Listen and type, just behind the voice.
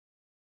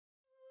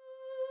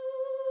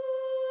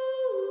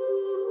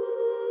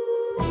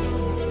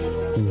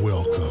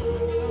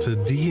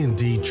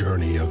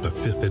of the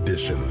 5th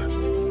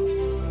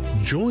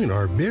edition. Join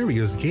our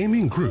various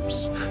gaming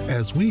groups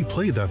as we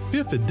play the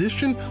 5th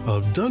edition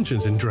of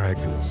Dungeons &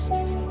 Dragons.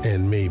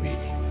 And maybe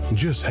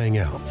just hang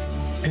out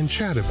and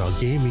chat about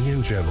gaming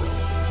in general.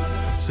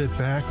 Sit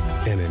back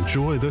and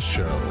enjoy the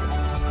show.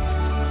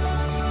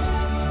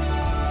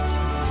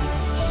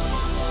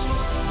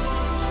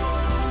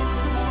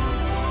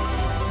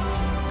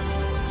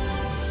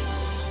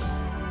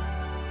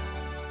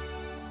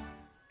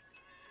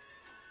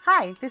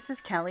 Hi, this is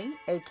Kelly,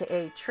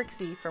 aka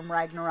Trixie from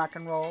Ragnarok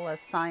and Roll,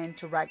 assigned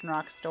to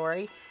Ragnarok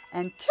Story,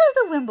 and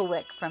Tilda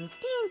Wimblewick from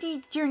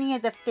D&D Journey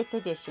of the 5th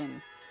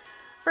Edition.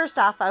 First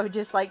off, I would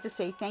just like to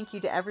say thank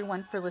you to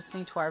everyone for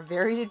listening to our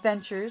varied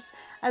adventures,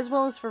 as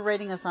well as for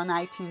rating us on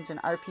iTunes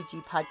and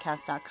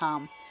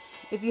RPGpodcast.com.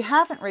 If you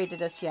haven't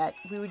rated us yet,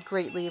 we would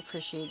greatly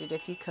appreciate it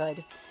if you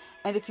could.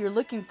 And if you're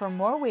looking for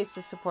more ways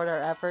to support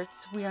our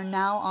efforts, we are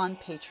now on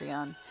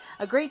Patreon,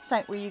 a great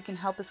site where you can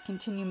help us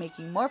continue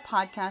making more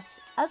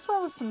podcasts, as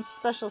well as some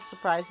special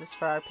surprises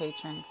for our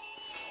patrons.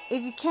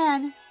 If you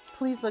can,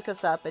 please look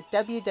us up at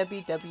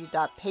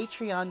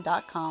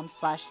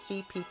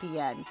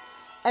www.patreon.com/cppn.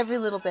 Every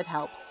little bit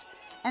helps.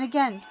 And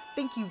again,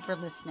 thank you for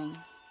listening.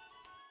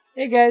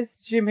 Hey guys,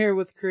 Jim here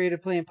with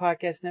Creative Playing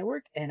Podcast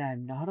Network, and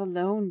I'm not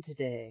alone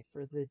today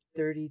for the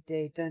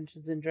 30-day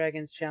Dungeons &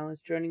 Dragons Challenge.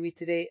 Joining me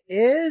today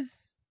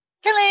is...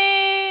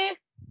 Kelly!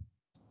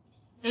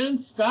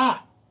 And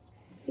Scott.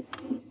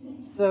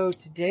 So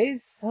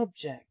today's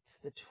subject,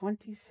 the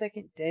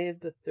 22nd day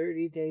of the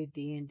 30-day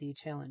D&D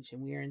Challenge,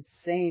 and we are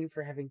insane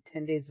for having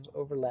 10 days of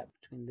overlap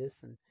between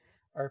this and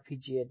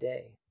RPG a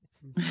day.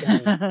 It's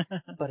insane,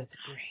 but it's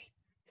great.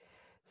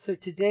 So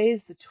today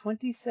is the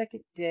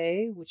 22nd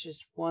day, which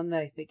is one that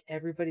I think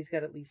everybody's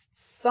got at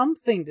least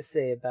something to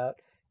say about,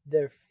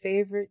 their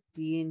favorite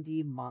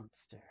D&D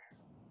monster.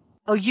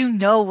 Oh, you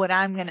know what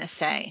I'm going to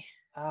say.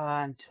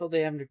 Until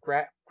they have to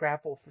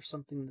grapple for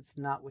something that's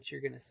not what you're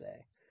going to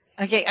say.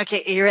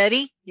 Okay, you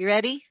ready? You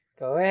ready?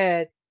 Go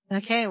ahead.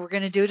 Okay, we're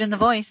going to do it in the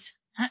voice.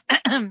 Help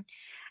me!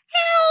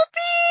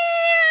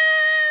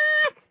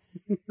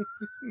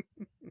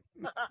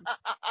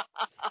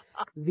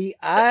 The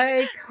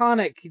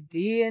iconic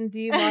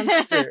D&D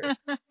monster.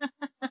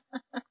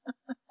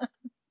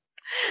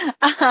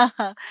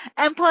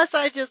 And plus,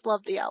 I just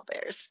love the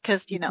owlbears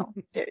because, you know,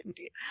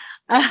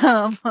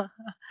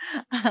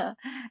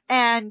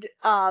 and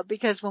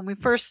because when we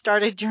first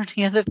started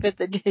Journey of the 5th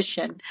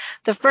Edition,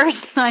 the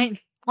first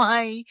night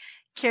my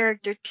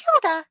character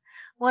Tilda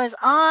was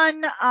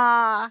on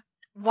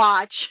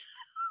watch,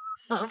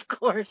 of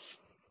course.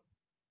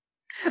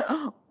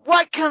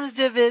 What comes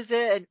to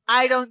visit, and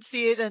I don't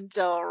see it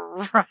until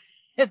right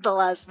at the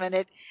last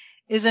minute,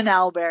 is an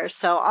owlbear.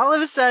 So all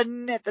of a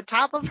sudden, at the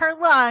top of her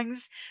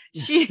lungs,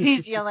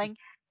 she's yelling,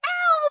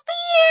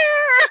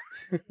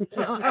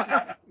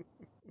 "Owlbear!"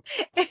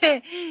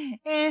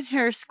 in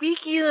her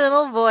squeaky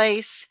little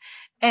voice.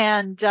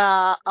 And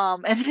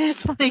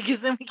it's funny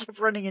because then we kept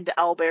running into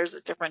owlbears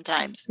at different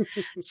times.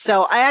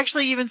 So I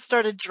actually even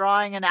started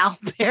drawing an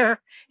owlbear.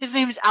 His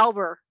name is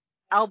Albert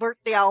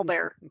the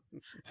owlbear.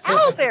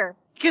 Owlbear!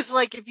 Because,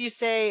 like, if you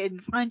say in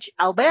French,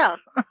 Albert,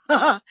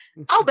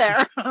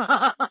 Albert.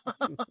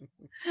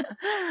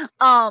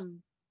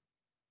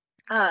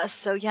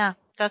 So yeah,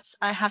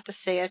 I have to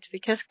say it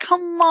because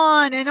come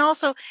on. And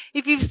also,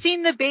 if you've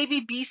seen the baby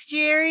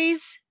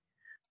bestiaries,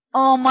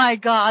 oh my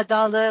God,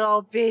 the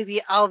little baby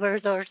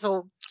owlbears are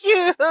so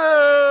cute.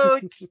 Oh,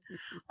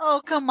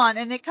 come on.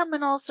 And they come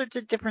in all sorts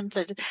of different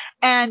sizes.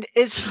 And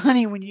it's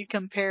funny when you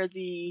compare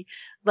the,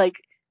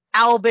 like,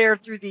 owlbear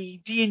through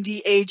the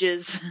D&D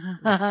ages.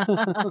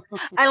 I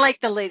like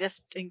the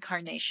latest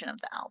incarnation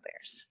of the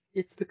owlbears.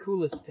 It's the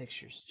coolest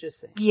pictures, just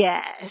saying.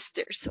 Yes,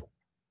 they're so.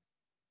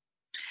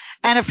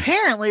 And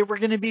apparently we're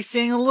going to be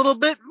seeing a little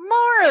bit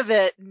more of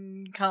it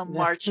come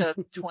March of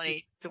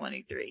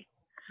 2023.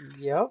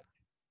 Yep.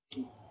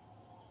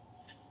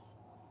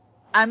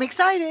 I'm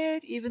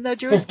excited, even though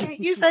Jules can't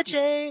use that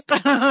shape.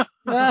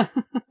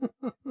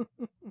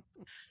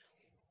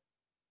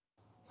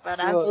 But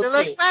I'm still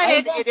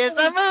excited. It is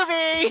a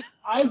movie.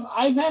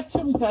 I've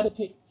actually got to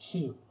pick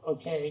two,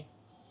 okay?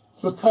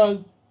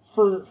 Because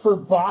for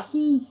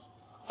bosses,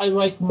 I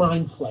like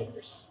mind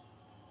flayers.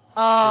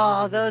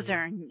 Oh, those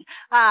are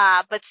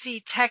but see,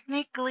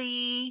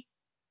 technically,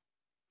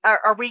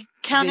 are we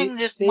counting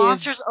just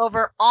monsters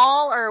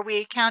overall, or are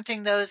we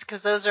counting those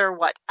because those are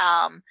what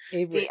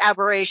the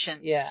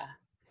aberrations? Yeah.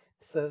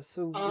 So.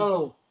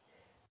 Oh.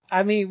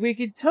 I mean, we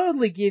could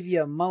totally give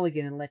you a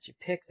mulligan and let you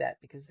pick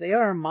that because they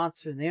are a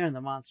monster and they are in the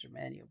monster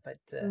menu, but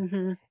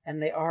and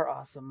they are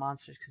awesome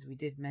monsters because we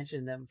did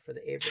mention them for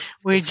the Abrams.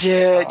 We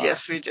did,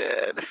 yes, we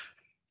did.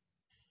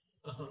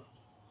 Uh-huh.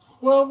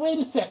 Well, wait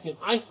a second.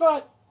 I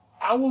thought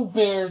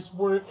owlbears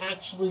weren't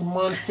actually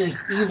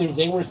monsters either.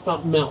 They were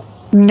something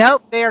else.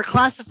 Nope, they are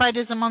classified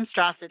as a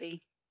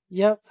monstrosity.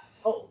 Yep.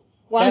 Oh,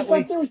 well, I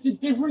thought there was a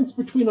difference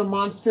between a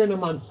monster and a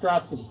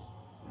monstrosity.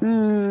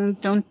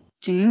 Don't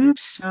think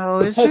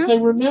so. Because I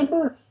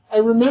remember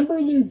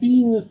there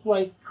being this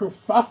like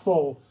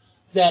kerfuffle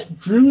that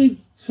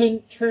druids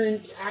couldn't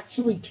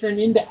actually turn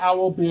into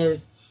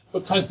owlbears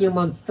because they're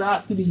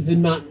monstrosities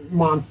and not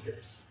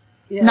monsters.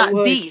 Yeah, Not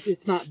well, beasts.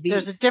 it's not beasts.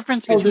 There's a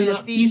difference Oh, between they're a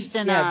not beast beasts?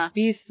 and Yeah, a...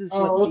 beast is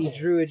Oh, what the okay.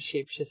 druid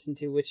shapeshifts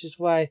into, which is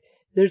why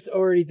there's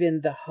already been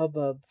the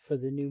hubbub for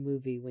the new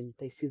movie when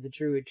they see the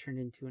druid turn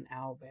into an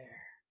owlbear.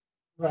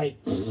 Right.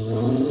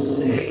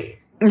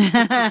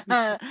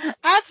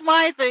 That's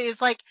my thing.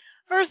 It's like,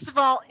 first of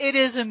all, it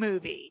is a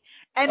movie.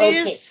 And it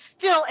is Okay.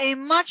 still a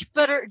much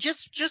better,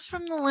 just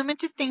from the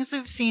limited things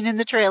we've seen in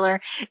the trailer,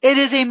 it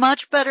is a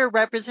much better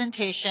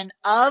representation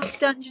of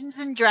Dungeons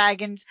and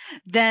Dragons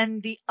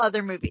than the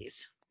other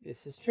movies.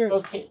 This is true.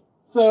 Okay.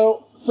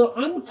 So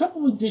I'm a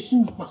couple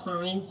editions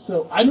behind,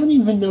 so I don't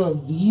even know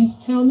if these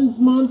count as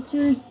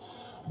monsters.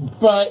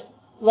 But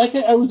like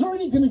I was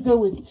already going to go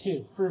with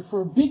two.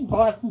 For big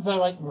bosses, I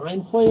like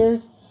mind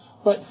flayers.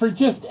 But for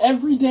just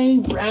everyday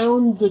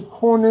round the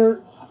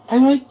corner, I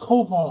like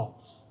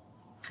kobolds.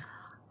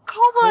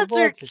 Kobolds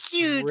are Kobolds are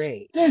cute.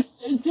 great. They're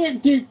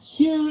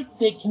cute.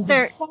 They can be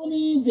They're-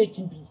 funny. They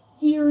can be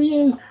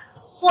serious.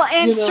 Well,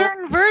 in You know.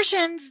 certain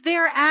versions,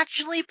 they're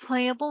actually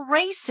playable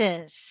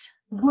races.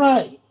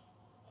 Right.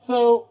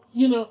 So,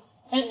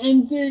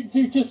 and they're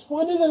just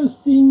one of those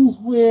things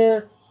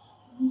where,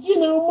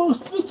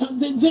 most of the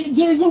time,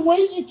 there's a way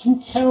you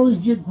can tell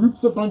if your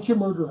group's a bunch of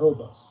murder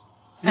hobos.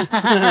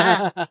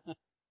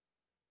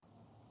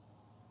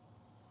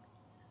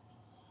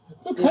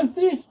 Because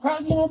there's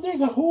probably,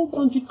 there's a whole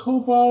bunch of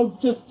kobolds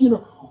just,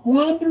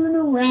 wandering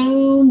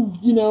around,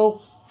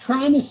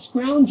 trying to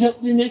scrounge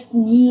up their next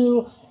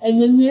meal,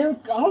 and then there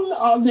come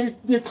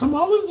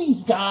all of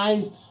these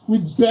guys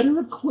with better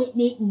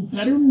equipment and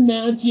better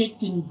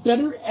magic and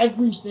better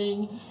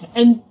everything,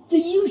 and they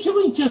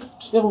usually just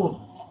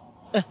kill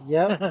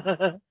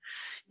Yep.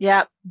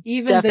 Yep.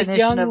 Even the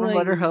Definition of a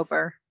murder younglings.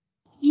 hober. them.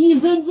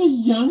 Even the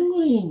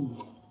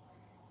younglings.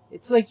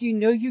 It's like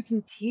you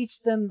can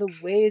teach them the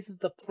ways of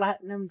the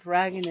platinum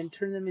dragon and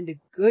turn them into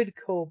good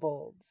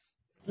kobolds.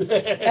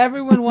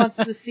 Everyone wants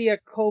to see a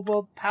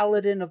kobold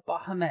paladin of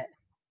Bahamut.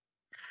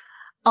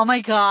 Oh my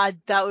god,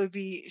 that would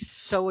be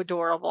so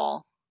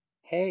adorable.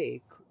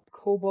 Hey,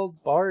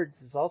 kobold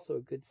bards is also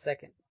a good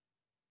second.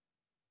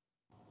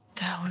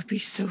 That would be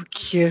so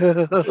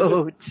cute.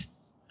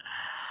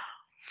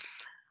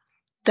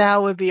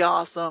 That would be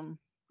awesome.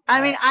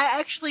 I mean, I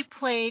actually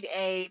played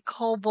a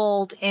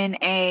kobold in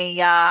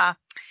at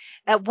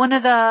one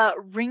of the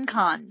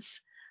RingCons.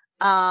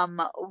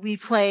 We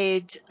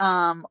played,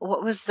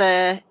 what was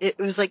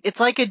it's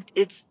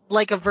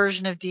like a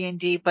version of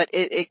D&D, but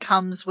it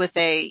comes with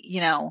a,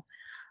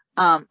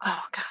 oh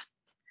god,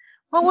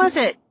 what was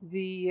it?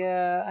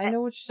 I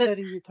know which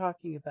setting you're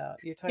talking about.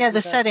 You're talking Yeah, the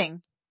about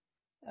setting.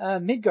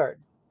 Midgard.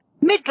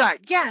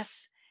 Midgard,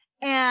 yes.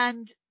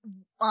 And,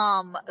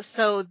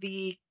 so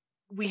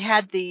we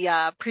had the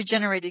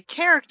pre-generated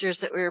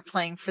characters that we were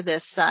playing for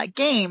this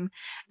game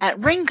at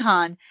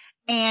RingCon,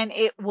 and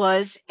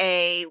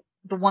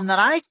the one that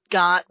I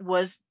got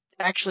was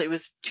actually, it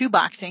was two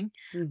boxing,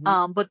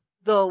 Mm-hmm. but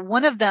the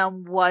one of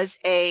them was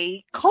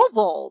a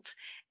kobold,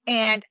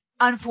 and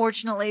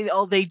unfortunately,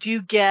 they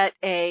do get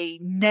a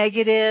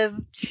negative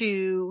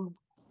to,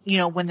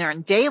 when they're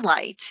in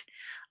daylight,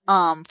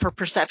 for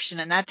perception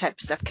and that type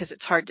of stuff, because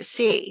it's hard to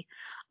see.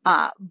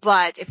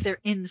 But if they're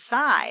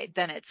inside,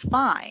 then it's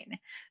fine.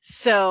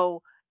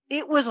 So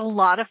it was a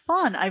lot of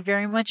fun. I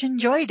very much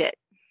enjoyed it.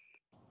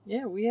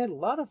 Yeah, we had a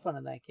lot of fun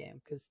in that game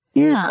because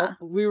Yeah.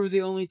 we were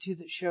the only two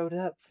that showed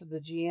up for the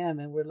GM,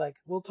 and we're like,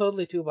 we'll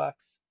totally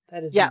two-box.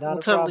 That is Yeah, not we'll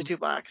a totally problem. do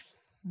box.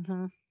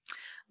 Mm-hmm.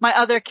 My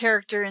other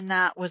character in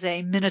that was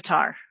a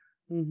Minotaur.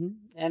 Mm-hmm.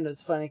 And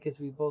it's funny because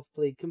we both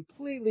played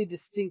completely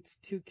distinct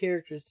two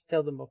characters to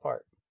tell them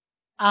apart.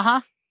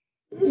 Uh-huh.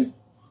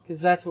 Because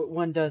that's what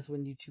one does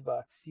when you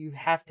two-box. You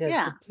have to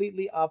have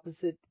completely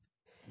opposite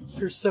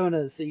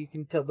personas so you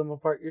can tell them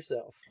apart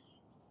yourself.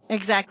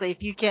 Exactly.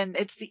 If you can,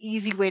 it's the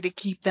easy way to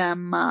keep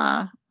them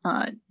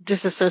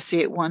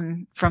disassociate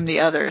one from the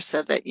other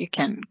so that you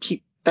can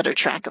keep better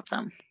track of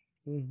them.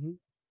 Mm-hmm.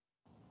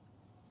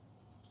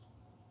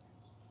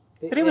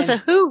 But it was a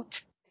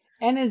hoot.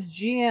 And as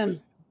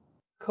GMs,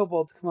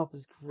 kobolds come up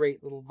as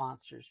great little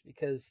monsters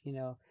because,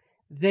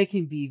 they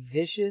can be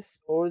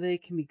vicious or they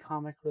can be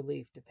comic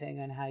relief depending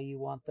on how you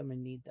want them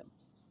and need them.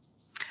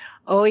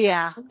 Oh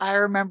yeah, I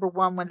remember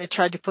one when they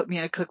tried to put me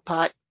in a cook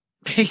pot,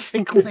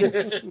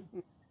 basically.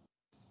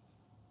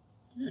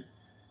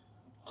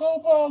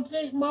 Kobold,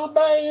 take my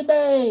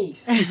baby!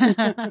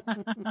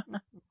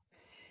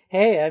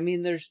 Hey, I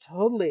mean, there's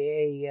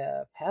totally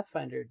a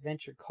Pathfinder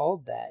adventure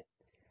called that.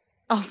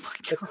 Oh my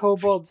god.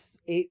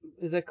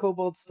 The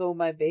kobolds stole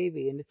my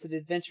baby, and it's an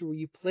adventure where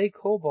you play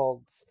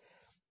kobolds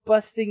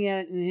busting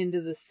out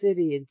into the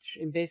city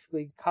and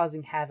basically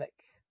causing havoc.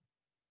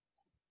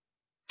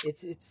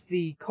 It's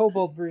the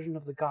kobold version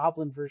of the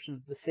goblin version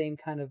of the same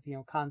kind of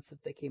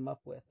concept they came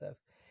up with of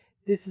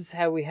this is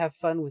how we have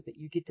fun with it.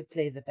 You get to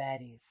play the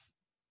baddies.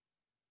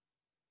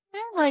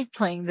 I like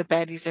playing the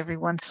baddies every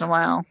once in a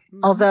while.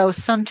 Mhm. Although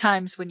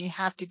sometimes when you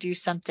have to do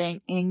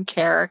something in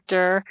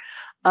character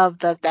of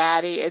the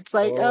baddie, it's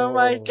like, oh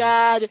my Oh.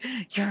 god,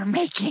 you're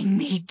making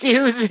me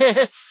do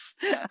this.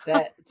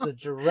 That's a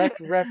direct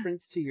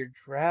reference to your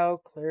drow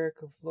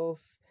cleric of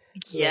Lolth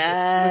who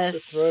had to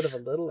slit the Yes. throat of a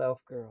little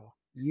elf girl.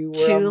 You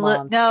were a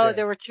monster. No,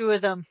 there were two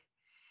of them.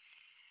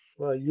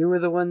 Well, you were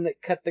the one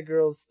that cut the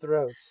girl's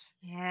throats.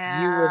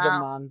 Yeah. You were the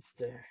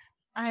monster.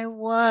 I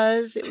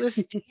was. It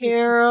was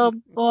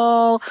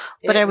terrible.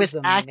 But I was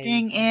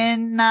acting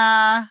amazing.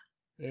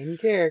 in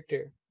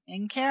character.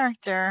 In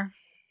character.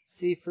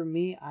 See, for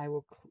me, I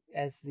will,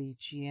 as the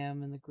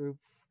GM in the group,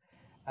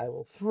 I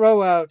will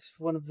throw out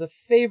one of the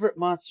favorite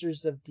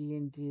monsters of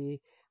D&D,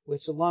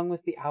 which along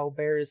with the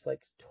owlbear is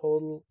like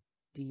total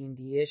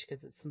D&D-ish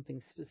because it's something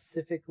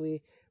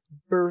specifically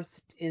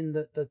birthed in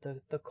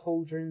the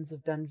cauldrons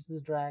of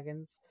Dungeons &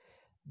 Dragons,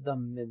 the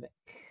Mimic.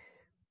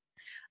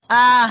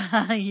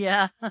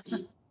 Yeah.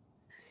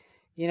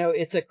 You know,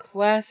 it's a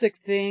classic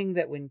thing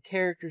that when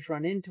characters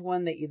run into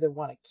one, they either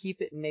want to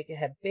keep it and make it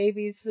have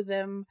babies for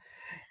them.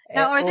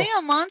 Now, are they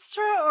a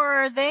monster or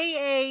are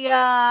they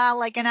a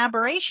like an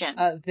aberration?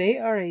 They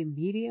are a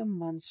medium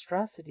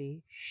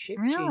monstrosity shape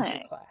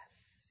changer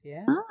class.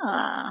 Yeah.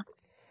 Ah.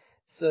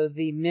 So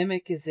the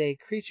Mimic is a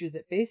creature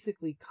that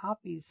basically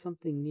copies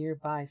something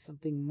nearby,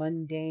 something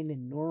mundane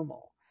and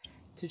normal,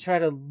 to try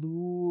to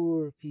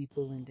lure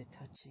people into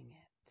touching it.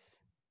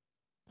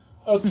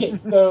 Okay,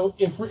 so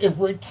if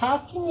we're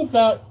talking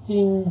about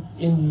things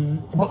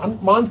in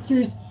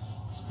monsters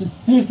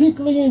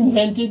specifically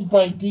invented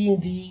by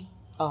D&D,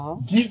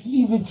 give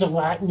me the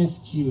gelatinous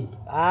cube.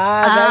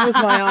 That was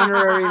my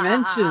honorary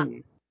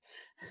mention.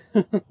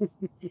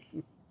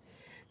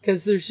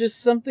 Because there's just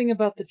something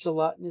about the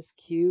gelatinous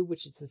cube,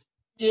 which is this.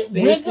 It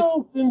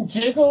wiggles and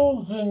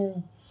jiggles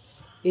and.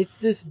 It's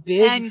this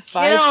big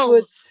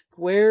 5-foot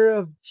square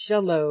of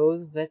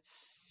jello that's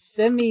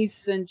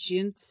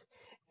semi-sentient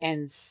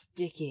and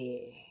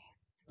sticky.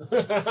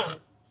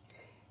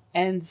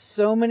 And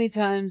so many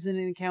times in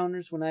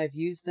encounters when I've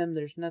used them,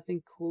 there's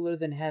nothing cooler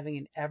than having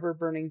an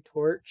ever-burning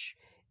torch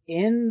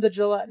in the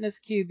gelatinous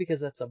cube, because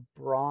that's a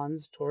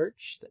bronze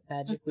torch that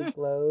magically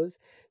glows.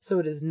 So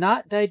it is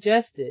not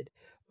digested,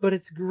 but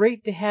it's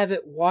great to have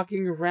it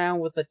walking around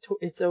with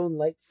its own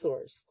light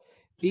source.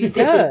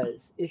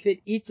 Because if it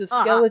eats a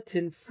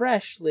skeleton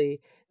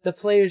freshly, the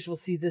players will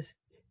see this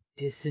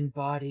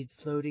disembodied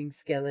floating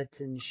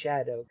skeleton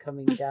shadow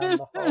coming down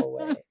the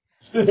hallway.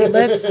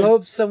 Let's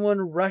hope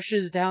someone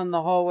rushes down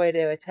the hallway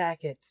to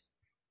attack it.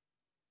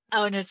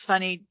 Oh, and it's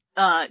funny,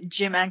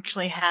 Jim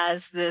actually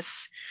has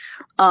this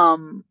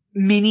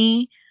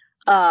mini,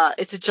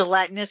 it's a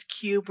gelatinous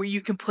cube where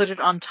you can put it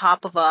on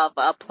top of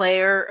a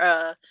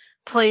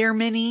player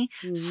mini.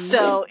 Mm-hmm.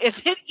 So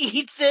if it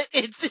eats it,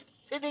 it's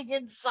just sitting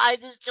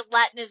inside this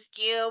gelatinous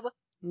cube.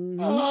 Mm-hmm.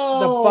 Oh.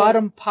 The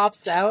bottom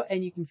pops out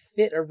and you can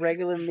fit a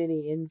regular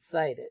mini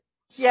inside it.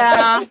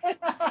 Yeah.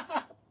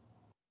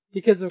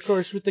 Because, of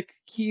course, with the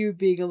cube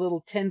being a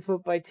little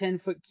 10-foot by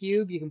 10-foot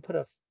cube, you can put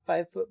a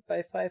 5-foot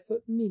by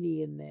 5-foot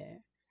mini in there.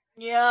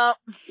 Yep.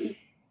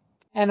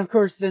 And, of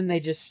course, then they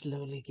just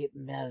slowly get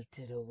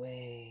melted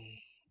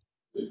away.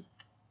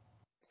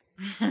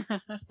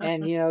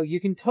 And, you know, you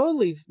can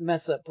totally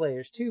mess up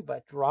players, too,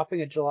 by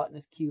dropping a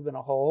gelatinous cube in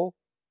a hole.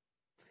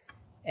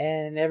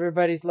 And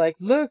everybody's like,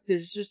 look,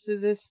 there's just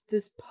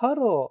this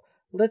puddle.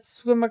 Let's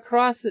swim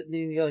across it. And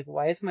then you're like,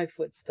 why is my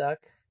foot stuck?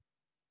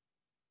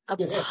 A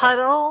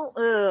puddle?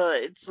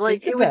 It's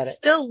like, it would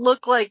still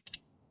look like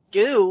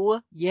goo.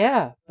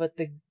 Yeah, but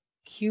the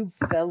cube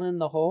fell in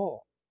the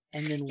hole,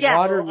 and then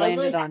water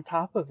landed on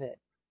top of it.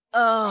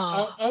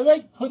 Oh. I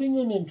like putting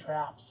them in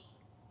traps.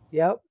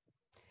 Yep.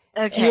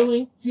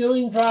 Okay.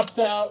 Ceiling drops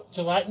out,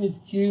 gelatinous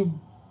cube.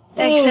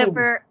 Boom. Except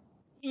for,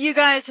 you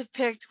guys have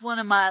picked one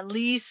of my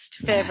least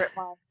favorite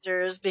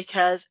monsters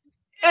because,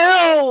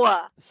 ew!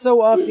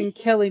 So often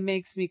Kelly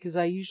makes me, because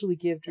I usually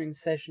give during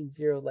session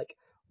 0, like,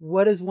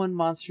 what is one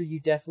monster you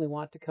definitely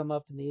want to come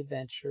up in the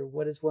adventure?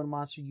 What is one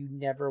monster you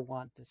never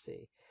want to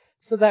see?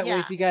 So that way,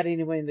 if you got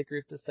anyone in the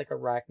group that's like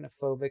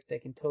arachnophobic, they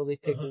can totally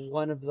pick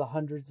one of the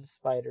hundreds of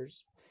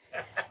spiders.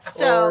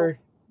 Or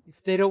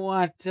if they don't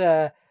want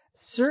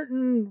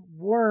certain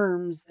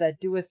worms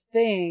that do a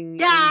thing.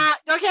 Yeah,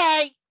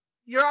 okay.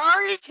 You're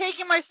already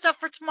taking my stuff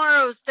for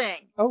tomorrow's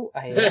thing. Oh,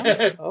 I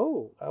am?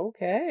 Oh,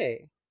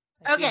 okay.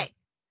 Okay.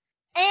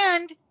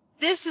 And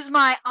this is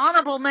my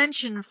honorable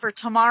mention for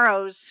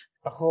tomorrow's.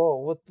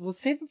 Oh, we'll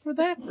save it for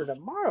that for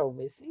tomorrow,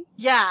 Missy.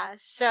 Yeah,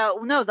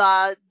 so, no,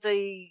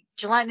 the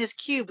gelatinous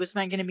cube was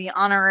going to be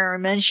honorary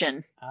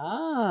mention.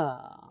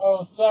 Ah.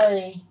 Oh,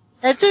 sorry.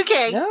 That's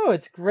okay. No,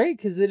 it's great,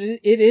 because it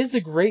is a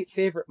great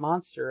favorite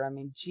monster. I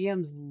mean,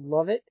 GMs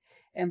love it,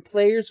 and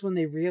players, when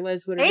they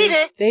realize what it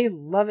is, they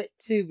love it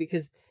too,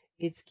 because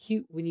it's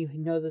cute when you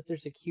know that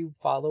there's a cube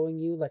following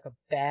you, like a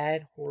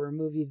bad horror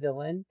movie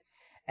villain,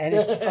 and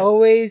it's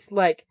always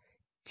like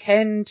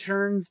 10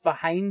 turns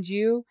behind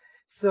you.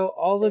 So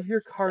all of your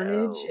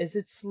carnage, as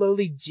it's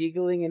slowly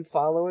jiggling and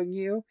following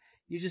you,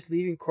 you're just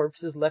leaving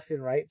corpses left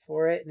and right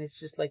for it, and it's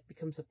just like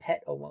becomes a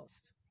pet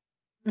almost.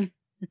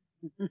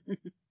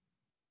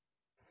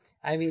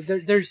 I mean,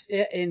 there's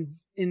in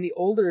the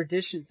older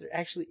editions, there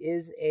actually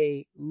is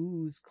a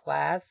ooze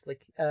class. Like,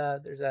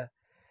 there's a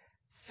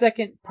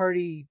second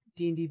party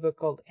D&D book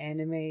called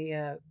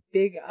Anime,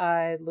 Big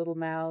Eye Little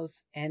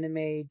Mouse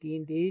Anime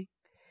D&D,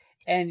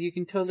 and you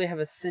can totally have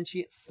a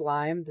sentient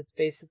slime that's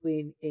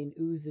basically an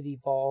ooze that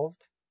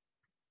evolved.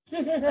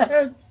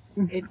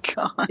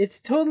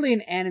 It's totally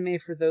an anime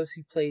for those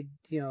who played,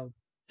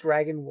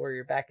 Dragon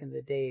Warrior back in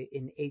the day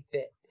in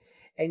 8-bit.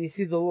 And you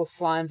see the little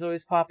slimes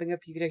always popping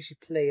up. You could actually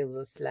play a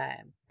little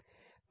slime.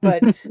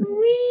 But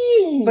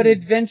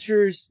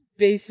adventurers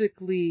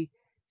basically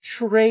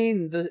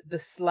train the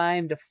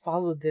slime to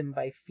follow them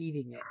by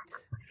feeding it.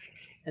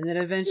 And then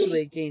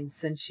eventually it gains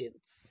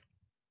sentience.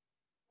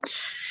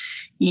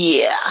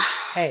 Yeah.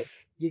 Hey,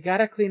 you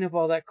gotta clean up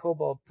all that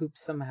kobold poop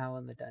somehow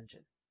in the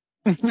dungeon.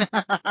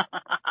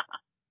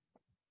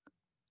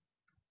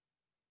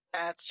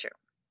 That's true.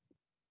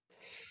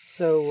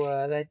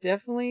 So that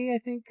definitely, I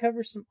think,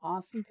 covers some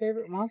awesome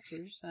favorite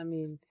monsters. I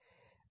mean,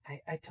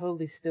 I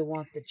totally still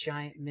want the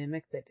giant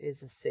mimic that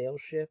is a sail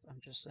ship. I'm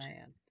just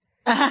saying.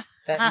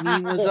 That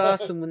meme was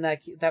awesome when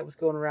that was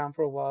going around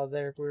for a while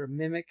there, where a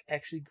mimic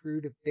actually grew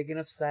to big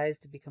enough size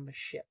to become a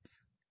ship.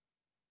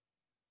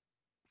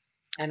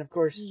 And of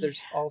course,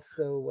 there's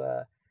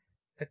also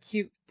a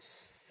cute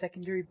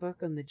secondary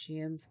book on the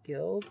GM's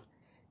Guild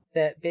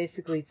that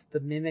basically it's the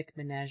Mimic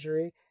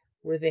Menagerie,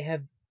 where they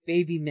have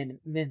baby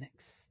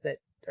mimics that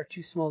are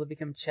too small to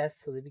become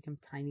chests, so they become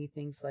tiny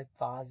things like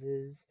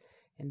vases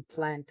and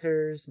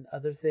planters and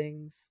other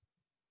things.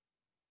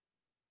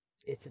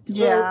 It's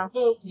adorable. Yeah.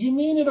 So you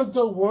mean it'll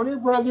go Warner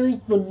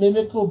Brothers, the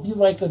mimic will be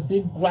like a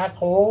big black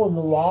hole in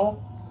the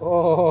wall?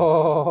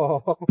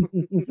 Oh.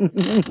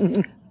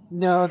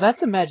 No,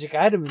 that's a magic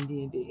item in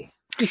D&D.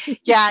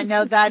 Yeah,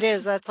 no,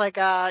 that's like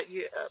a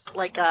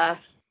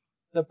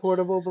The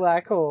portable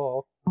black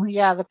hole.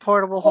 the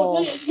portable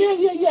Oh, hole.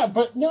 yeah.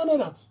 But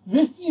no.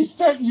 This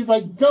you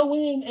like go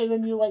in and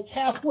then you're like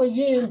halfway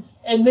in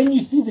and then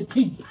you see the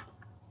teeth.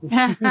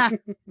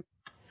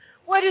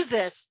 What is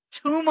this?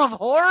 Tomb of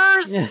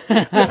Horrors?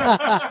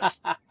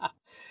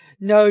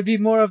 No, it'd be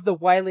more of the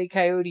Wile E.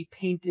 Coyote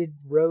painted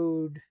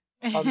road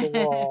on the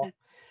wall.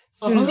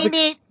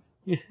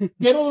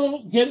 Get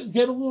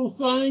a little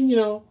sign,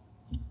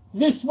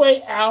 this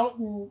way out,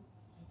 and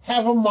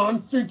have a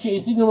monster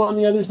chasing him on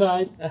the other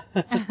side.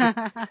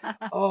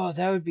 Oh,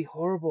 that would be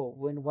horrible.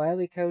 When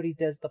Wile E. Coyote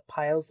does the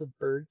piles of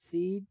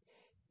birdseed,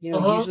 he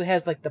usually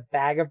has like the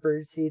bag of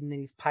birdseed and then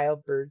he's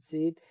piled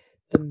birdseed.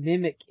 The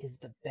mimic is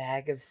the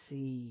bag of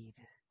seed.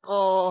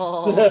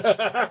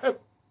 Oh.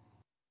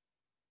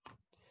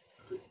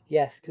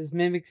 Yes, because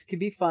mimics can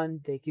be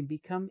fun. They can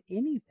become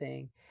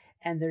anything.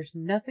 And there's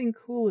nothing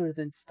cooler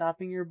than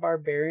stopping your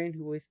barbarian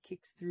who always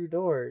kicks through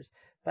doors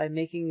by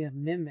making a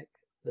mimic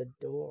the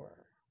door.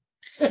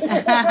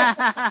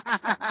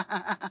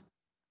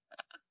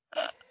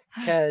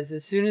 Because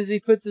as soon as he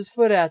puts his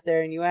foot out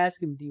there and you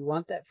ask him, do you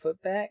want that foot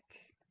back?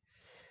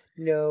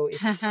 No,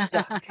 it's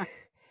stuck.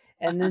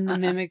 And then the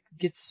mimic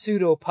gets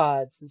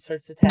pseudopods and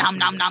starts attacking.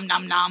 Nom, nom,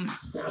 nom, nom,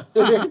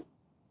 nom.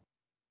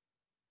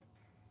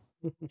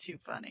 Too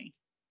funny.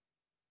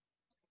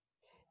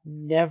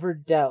 Never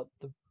doubt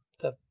the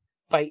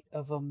bite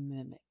of a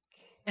mimic.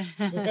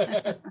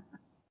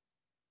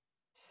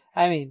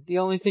 I mean, the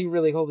only thing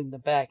really holding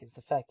them back is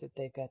the fact that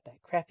they've got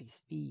that crappy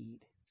speed.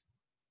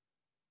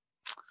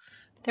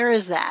 There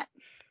is that.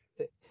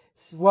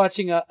 It's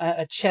watching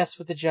a chest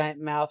with a giant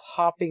mouth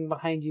hopping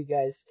behind you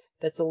guys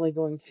that's only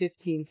going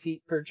 15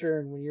 feet per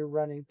turn when you're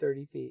running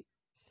 30 feet.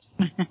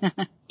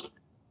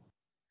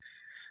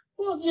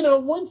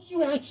 Well, once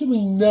you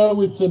actually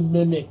know it's a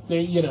mimic,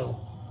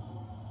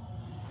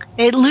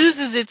 it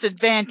loses its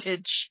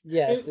advantage.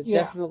 Yes, it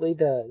definitely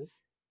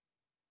does.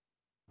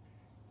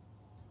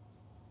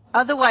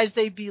 Otherwise,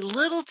 they'd be a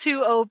little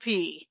too OP.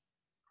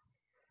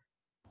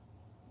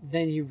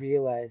 Then you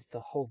realize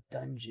the whole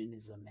dungeon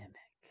is a mimic.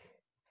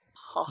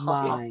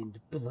 Mind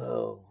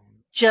blown.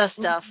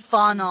 Just a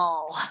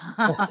funnel.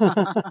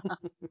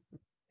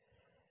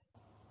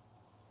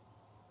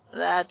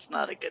 That's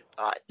not a good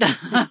thought.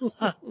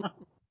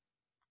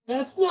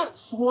 That's not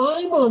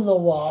slime on the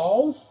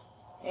walls.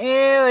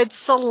 Ew, it's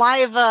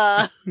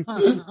saliva.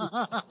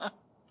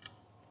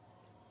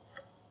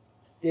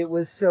 It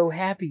was so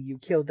happy you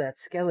killed that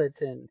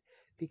skeleton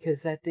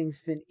because that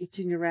thing's been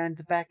itching around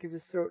the back of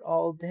his throat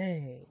all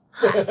day.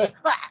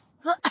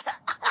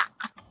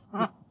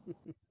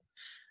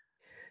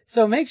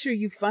 So make sure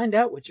you find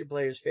out what your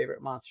players'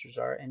 favorite monsters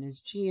are, and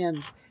as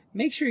GMs,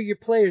 make sure your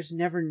players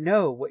never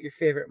know what your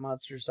favorite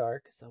monsters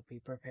are, because they'll be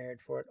prepared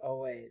for it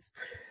always.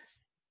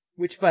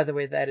 Which, by the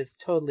way, that is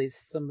totally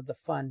some of the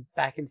fun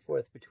back and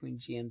forth between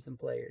GMs and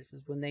players,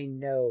 is when they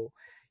know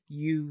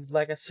you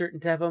like a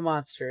certain type of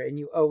monster, and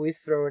you always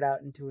throw it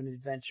out into an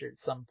adventure at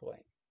some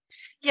point.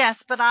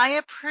 Yes, but I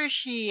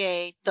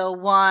appreciate the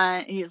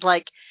one,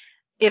 like,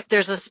 if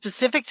there's a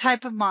specific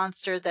type of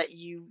monster that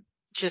you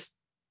just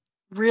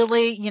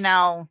really,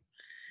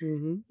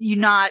 Mm-hmm. you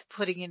not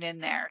putting it in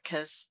there.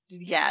 Cause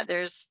yeah,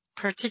 there's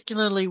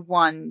particularly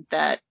one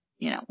that,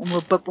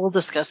 but we'll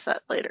discuss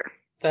that later.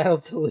 That'll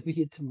totally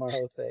be a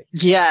tomorrow thing.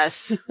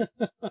 Yes.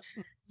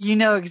 You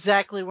know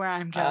exactly where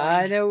I'm going.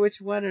 I know which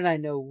one, and I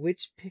know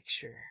which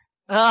picture.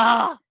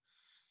 Ah,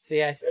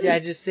 See, I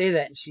just say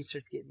that, and she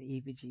starts getting the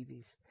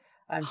heebie-jeebies.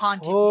 I'm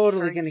haunted me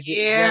totally for going to get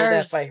years. yelled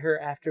at by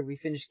her after we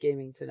finish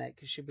gaming tonight,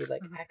 because she'll be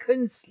like, I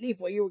couldn't sleep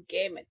while you were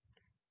gaming.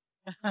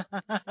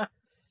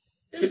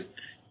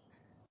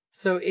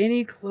 So,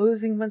 any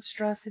closing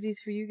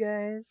monstrosities for you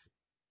guys?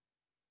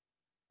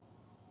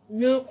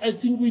 Nope, I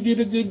think we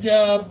did a good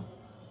job.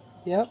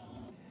 Yep.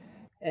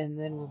 And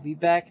then we'll be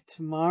back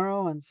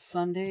tomorrow on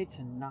Sunday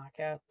to knock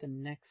out the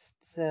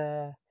next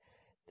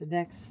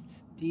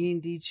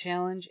D&D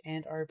challenge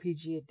and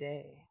RPG a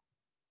day.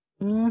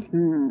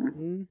 Mm-hmm.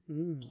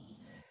 Mm-hmm.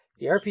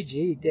 The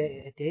RPG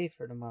a day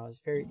for tomorrow is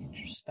very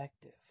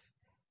introspective.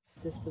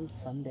 System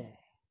Sunday.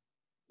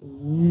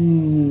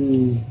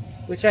 Ooh.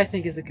 Which I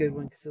think is a good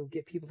one because it'll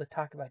get people to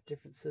talk about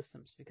different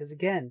systems. Because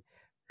again,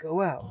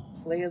 go out,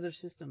 play other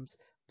systems,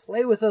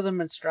 play with other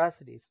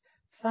monstrosities,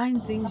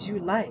 find things you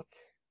like.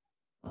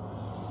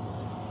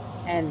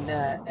 And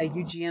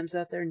you GMs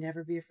out there,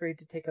 never be afraid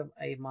to take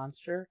a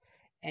monster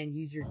and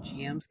use your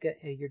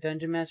your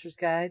Dungeon Master's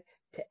Guide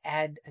to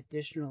add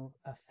additional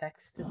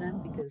effects to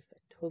them, because that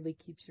totally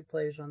keeps your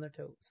players on their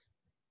toes.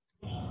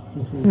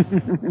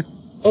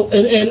 Oh,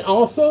 and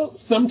also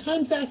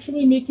sometimes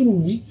actually make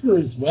them weaker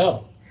as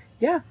well.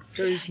 Yeah,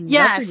 there's nothing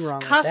Yes,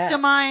 wrong with that.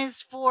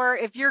 customized for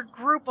if your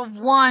group of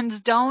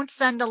ones, don't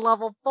send a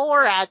level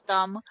 4 at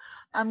them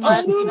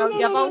unless you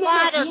have a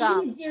lot of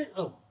them.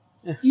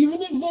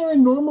 Even if they're a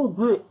normal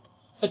group,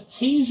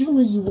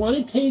 occasionally you want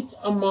to take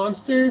a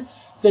monster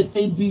that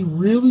they'd be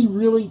really,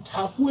 really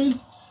tough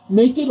with,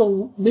 make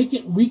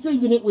it weaker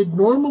than it would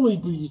normally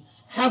be,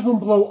 have them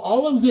blow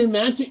all of their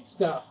magic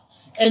stuff,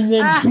 and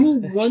then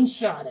boom,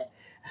 one-shot it.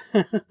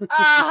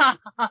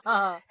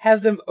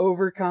 Have them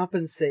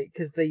overcompensate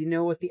because they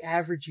know what the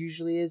average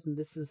usually is, and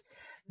this is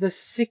the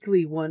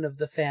sickly one of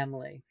the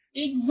family.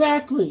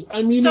 Exactly.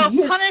 I mean, so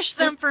punish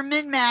them for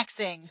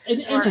min-maxing.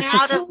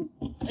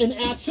 And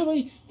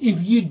actually,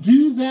 if you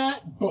do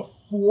that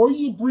before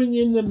you bring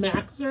in the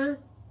maxer,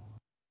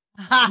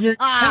 you're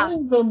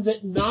telling them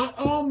that not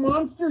all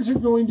monsters are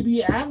going to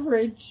be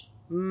average.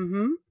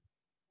 Mm-hmm.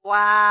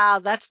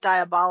 Wow, that's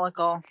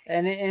diabolical.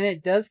 And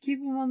it does keep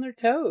them on their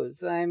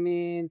toes. I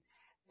mean,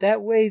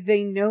 that way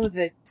they know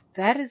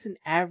that is an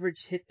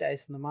average hit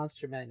dice in the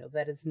monster manual.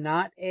 That is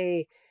not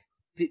a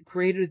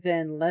greater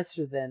than,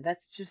 lesser than.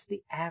 That's just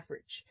the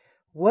average.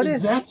 What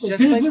exactly. if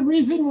There's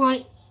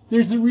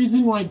a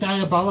reason why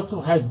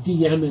Diabolical has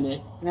DM in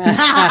it.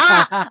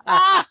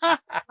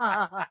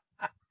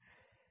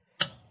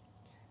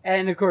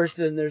 And of course,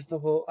 then there's the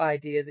whole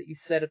idea that you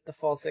set up the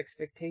false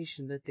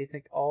expectation that they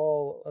think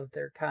all of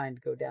their kind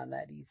go down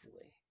that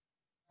easily.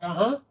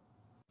 Uh-huh.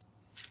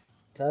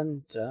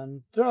 Dun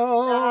dun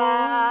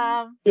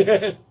dun.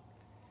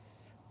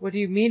 What do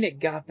you mean it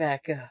got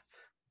back up?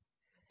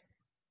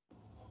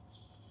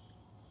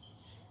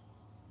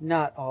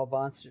 Not all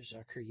monsters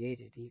are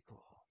created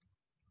equal.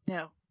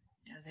 No,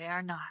 they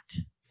are not.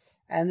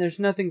 And there's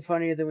nothing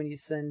funnier than when you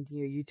send,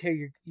 you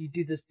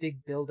do this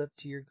big build up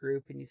to your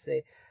group and you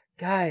say,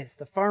 guys,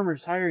 the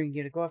farmer's hiring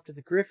you to go after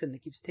the griffin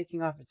that keeps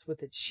taking off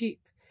with its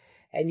sheep.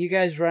 And you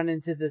guys run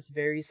into this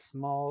very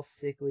small,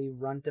 sickly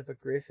runt of a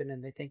griffin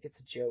and they think it's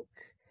a joke.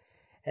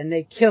 And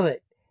they kill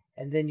it.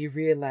 And then you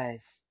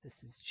realize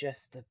this is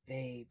just a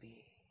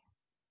baby.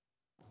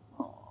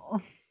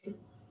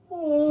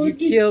 You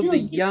killed the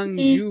young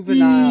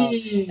juvenile,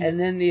 and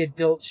then the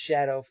adult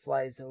shadow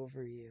flies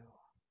over you.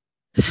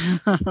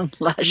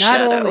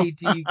 Not only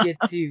do you get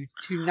to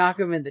knock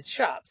them in the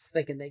chops,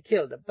 thinking they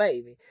killed a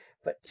baby,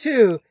 but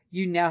 2,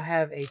 you now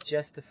have a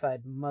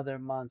justified mother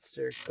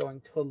monster going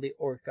totally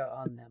orca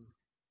on them.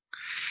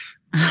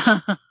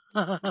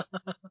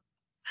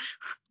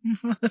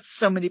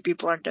 So many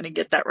people aren't going to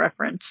get that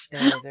reference.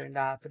 No, they're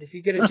not. But if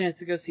you get a chance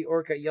to go see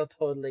Orca, you'll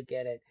totally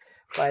get it.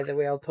 By the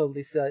way, I'll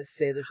totally say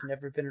there's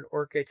never been an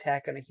orca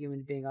attack on a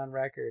human being on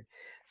record.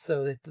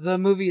 So the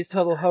movie is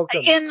total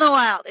hokum. In the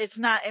wild, it's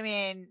not. I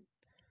mean,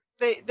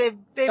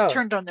 they've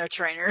turned on their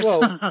trainers.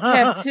 Well,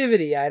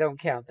 captivity, I don't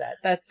count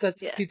that.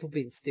 That's people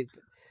being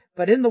stupid.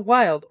 But in the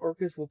wild,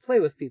 orcas will play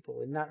with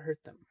people and not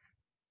hurt them.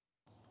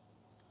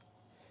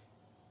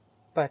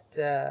 But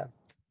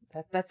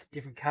that's a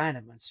different kind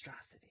of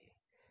monstrosity.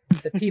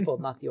 The people,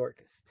 not the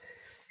orcas.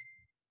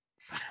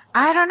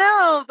 I don't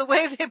know. The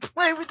way they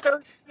play with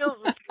those skills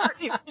is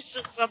pretty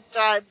vicious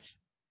sometimes.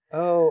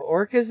 Oh,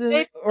 orcas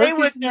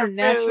in their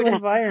natural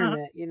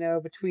environment,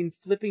 between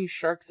flipping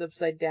sharks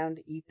upside down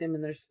to eat them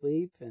in their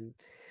sleep and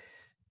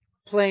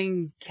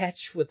playing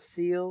catch with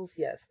seals.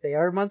 Yes, they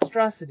are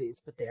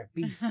monstrosities, but they are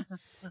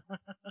beasts.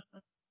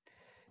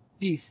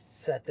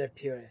 Beasts at their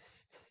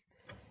purest.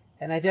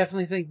 And I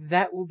definitely think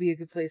that will be a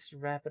good place to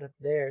wrap it up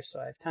there, so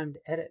I have time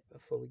to edit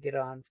before we get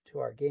on to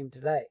our game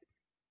tonight.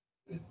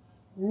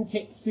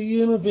 Okay, see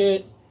you in a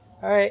bit.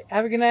 All right.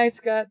 Have a good night,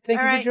 Scott. Thank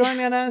All you right. for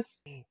joining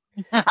us.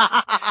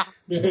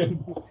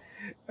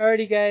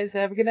 Alrighty, guys.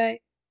 Have a good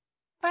night.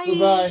 Bye.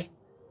 Goodbye.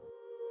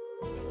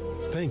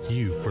 Thank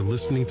you for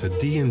listening to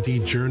D&D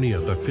Journey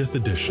of the 5th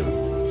Edition,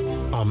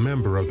 a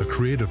member of the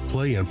Creative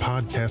Play and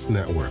Podcast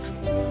Network.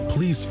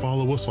 Please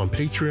follow us on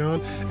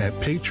Patreon at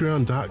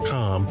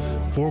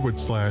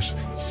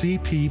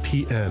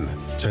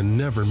patreon.com/CPPN to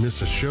never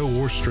miss a show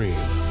or stream.